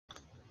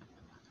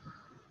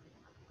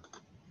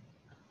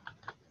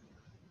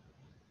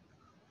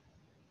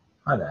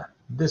Hi there.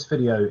 This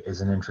video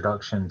is an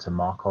introduction to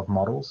Markov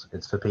models.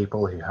 It's for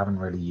people who haven't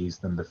really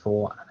used them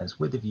before, and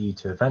it's with a view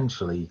to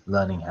eventually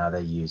learning how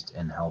they're used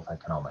in health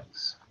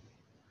economics.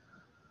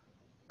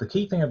 The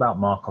key thing about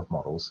Markov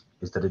models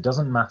is that it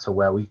doesn't matter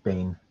where we've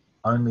been,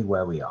 only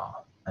where we are,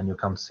 and you'll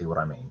come to see what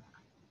I mean.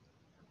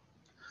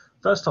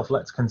 First off,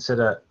 let's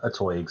consider a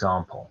toy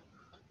example.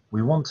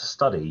 We want to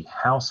study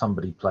how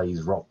somebody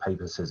plays rock,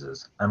 paper,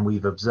 scissors, and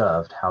we've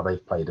observed how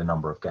they've played a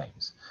number of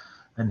games.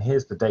 And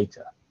here's the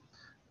data.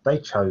 They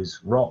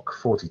chose rock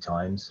 40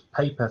 times,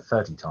 paper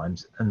 30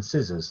 times, and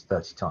scissors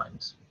 30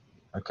 times.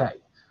 Okay,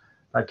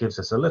 that gives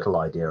us a little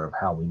idea of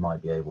how we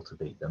might be able to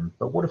beat them,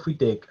 but what if we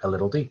dig a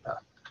little deeper?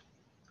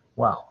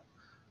 Well,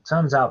 it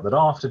turns out that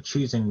after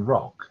choosing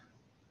rock,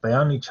 they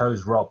only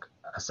chose rock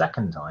a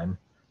second time,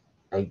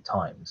 8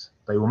 times.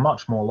 They were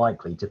much more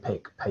likely to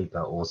pick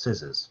paper or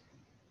scissors.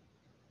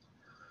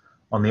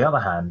 On the other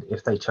hand,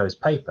 if they chose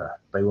paper,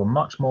 they were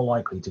much more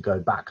likely to go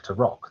back to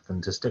rock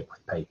than to stick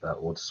with paper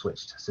or to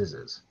switch to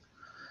scissors.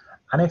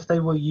 And if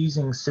they were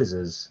using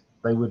scissors,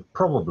 they would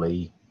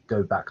probably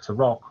go back to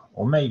rock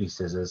or maybe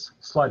scissors,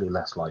 slightly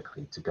less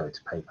likely to go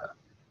to paper.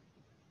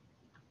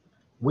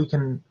 We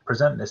can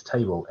present this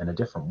table in a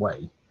different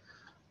way,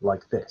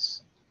 like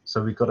this.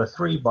 So we've got a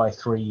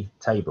 3x3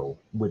 table,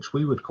 which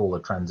we would call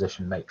a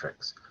transition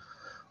matrix.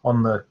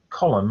 On the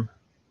column,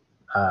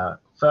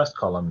 first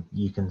column,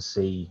 you can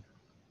see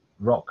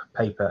rock,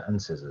 paper, and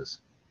scissors.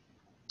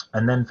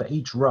 And then for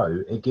each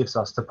row, it gives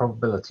us the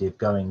probability of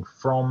going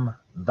from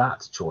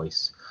that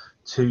choice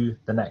to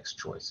the next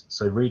choice.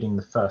 So reading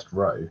the first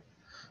row,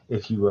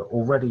 if you were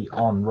already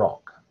on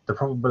rock, the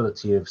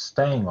probability of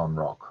staying on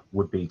rock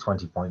would be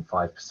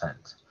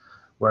 20.5%,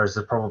 whereas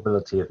the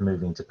probability of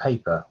moving to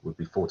paper would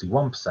be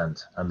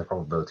 41%, and the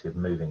probability of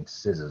moving to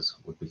scissors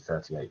would be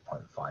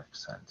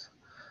 38.5%,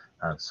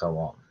 and so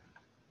on.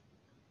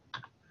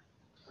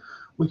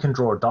 We can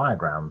draw a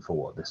diagram for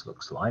what this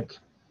looks like.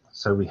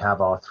 So we have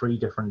our 3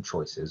 different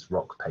choices,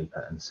 rock,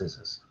 paper, and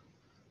scissors.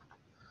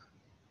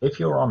 If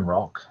you're on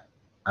rock,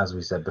 as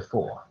we said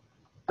before,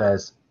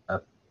 there's a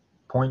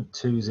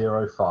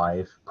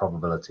 0.205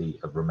 probability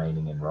of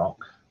remaining in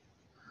rock.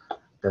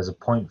 There's a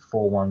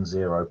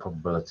 0.410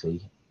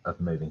 probability of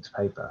moving to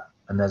paper,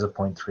 and there's a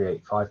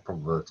 0.385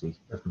 probability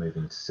of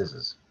moving to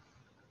scissors.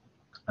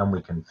 And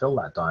we can fill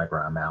that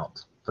diagram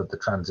out for the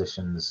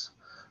transitions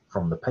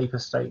from the paper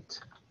state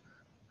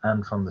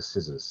and from the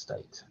scissors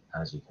state,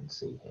 as you can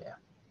see here.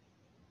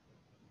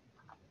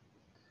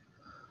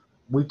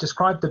 We've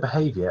described the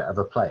behavior of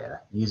a player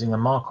using a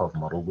Markov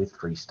model with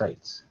 3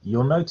 states.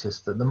 You'll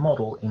notice that the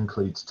model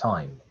includes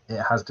time.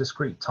 It has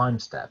discrete time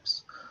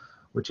steps,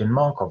 which in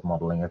Markov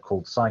modeling are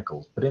called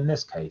cycles, but in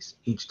this case,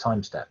 each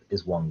time step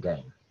is 1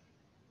 game.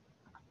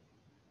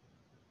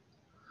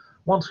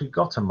 Once we've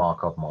got a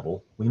Markov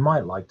model, we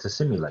might like to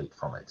simulate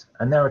from it,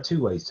 and there are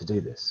 2 ways to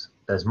do this.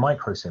 There's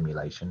micro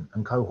simulation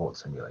and cohort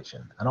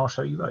simulation, and I'll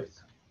show you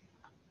both.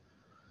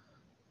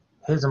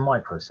 Here's a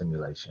micro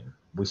simulation.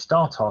 We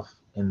start off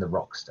in the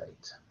rock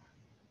state,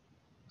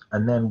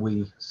 and then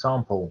we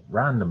sample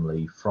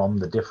randomly from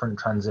the different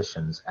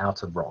transitions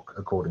out of rock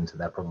according to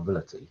their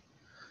probability.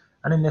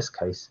 And in this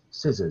case,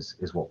 scissors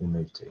is what we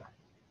move to.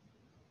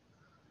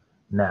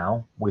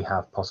 Now we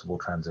have possible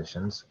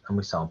transitions and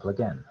we sample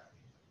again.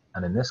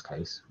 And in this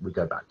case, we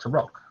go back to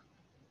rock.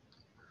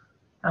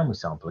 And we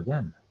sample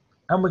again.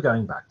 And we're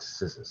going back to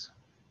scissors.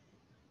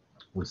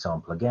 We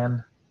sample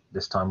again.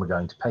 This time we're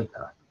going to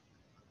paper.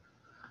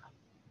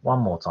 One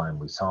more time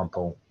we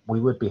sample.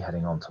 We would be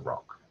heading on to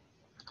rock.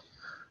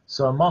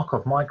 So a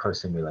Markov micro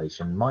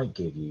simulation might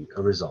give you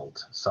a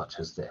result such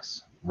as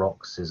this.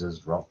 Rock,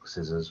 scissors, rock,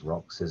 scissors,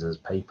 rock, scissors,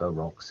 paper,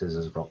 rock,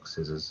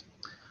 scissors,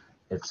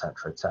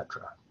 etc.,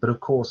 etc. But of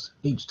course,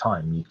 each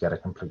time you'd get a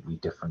completely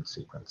different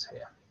sequence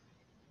here.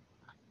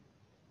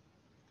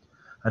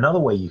 Another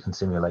way you can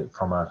simulate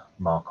from a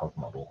Markov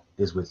model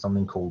is with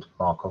something called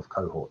Markov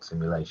Cohort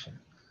Simulation.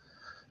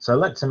 So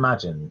let's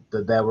imagine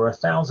that there were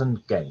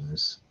 1,000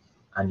 games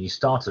and you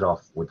started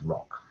off with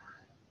rock.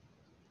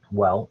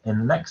 Well, in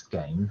the next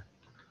game,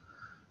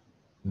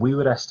 we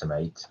would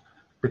estimate,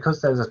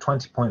 because there's a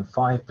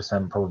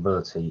 20.5%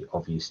 probability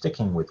of you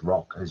sticking with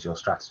rock as your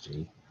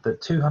strategy, that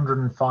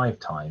 205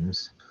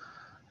 times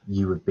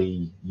you would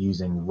be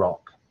using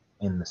rock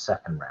in the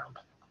second round.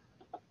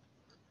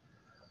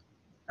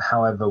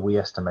 However, we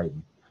estimate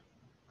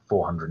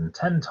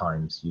 410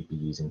 times you'd be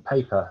using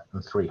paper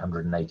and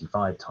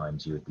 385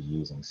 times you would be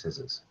using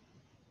scissors.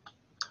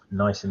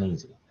 Nice and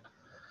easy.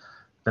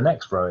 The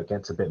next row, it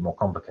gets a bit more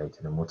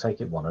complicated, and we'll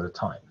take it one at a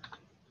time.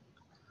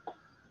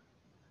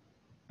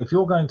 If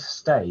you're going to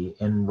stay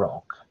in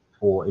rock,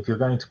 or if you're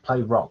going to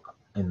play rock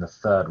in the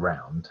 3rd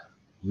round,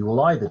 you will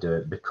either do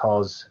it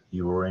because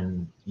you were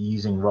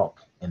using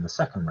rock in the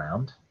 2nd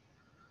round,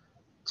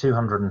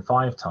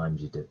 205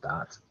 times you did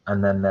that,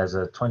 and then there's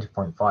a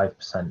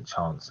 20.5%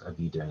 chance of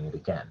you doing it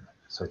again.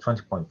 So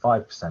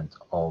 20.5%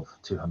 of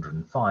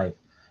 205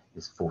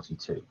 is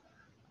 42.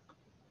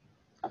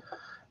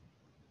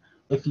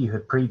 If you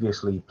had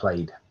previously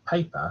played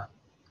paper,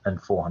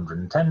 and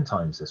 410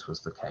 times this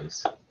was the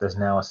case, there's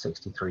now a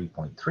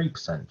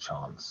 63.3%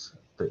 chance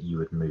that you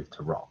would move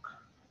to rock.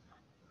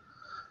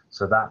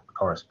 So that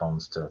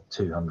corresponds to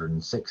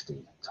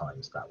 260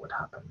 times that would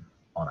happen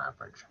on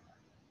average.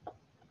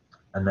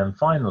 And then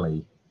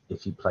finally,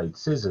 if you played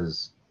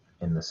scissors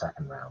in the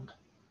second round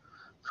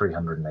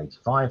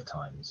 385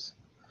 times,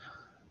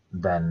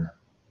 then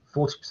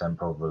 40%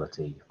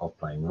 probability of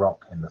playing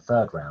rock in the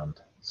third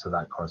round, so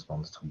that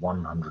corresponds to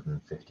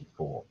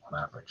 154 on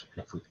average.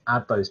 And if we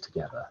add those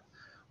together,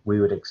 we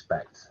would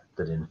expect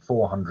that in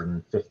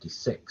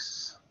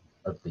 456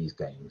 of these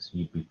games,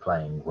 you'd be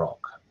playing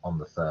rock on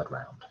the third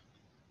round.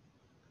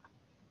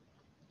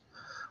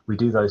 We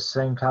do those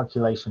same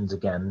calculations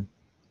again,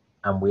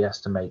 and we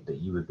estimate that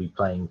you would be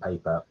playing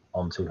paper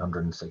on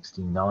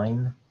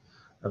 269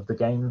 of the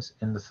games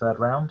in the third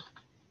round,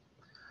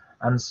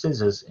 and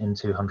scissors in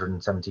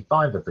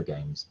 275 of the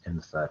games in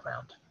the third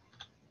round.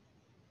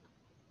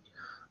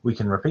 We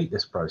can repeat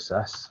this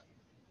process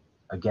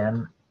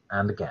again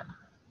and again.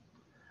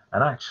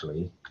 And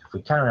actually, if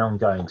we carry on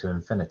going to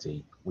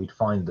infinity, we'd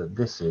find that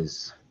this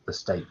is the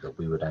state that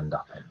we would end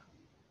up in.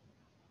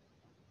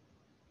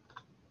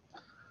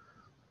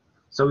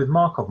 So with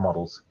Markov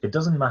models, it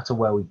doesn't matter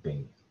where we've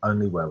been,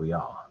 only where we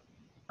are.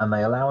 And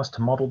they allow us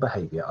to model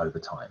behavior over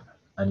time.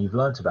 And you've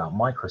learnt about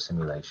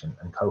microsimulation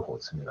and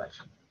cohort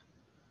simulation.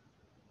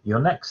 Your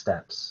next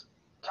steps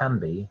can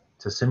be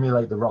to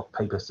simulate the rock,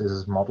 paper,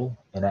 scissors model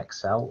in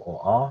Excel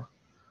or R,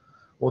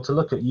 or to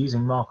look at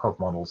using Markov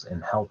models in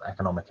health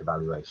economic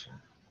evaluation.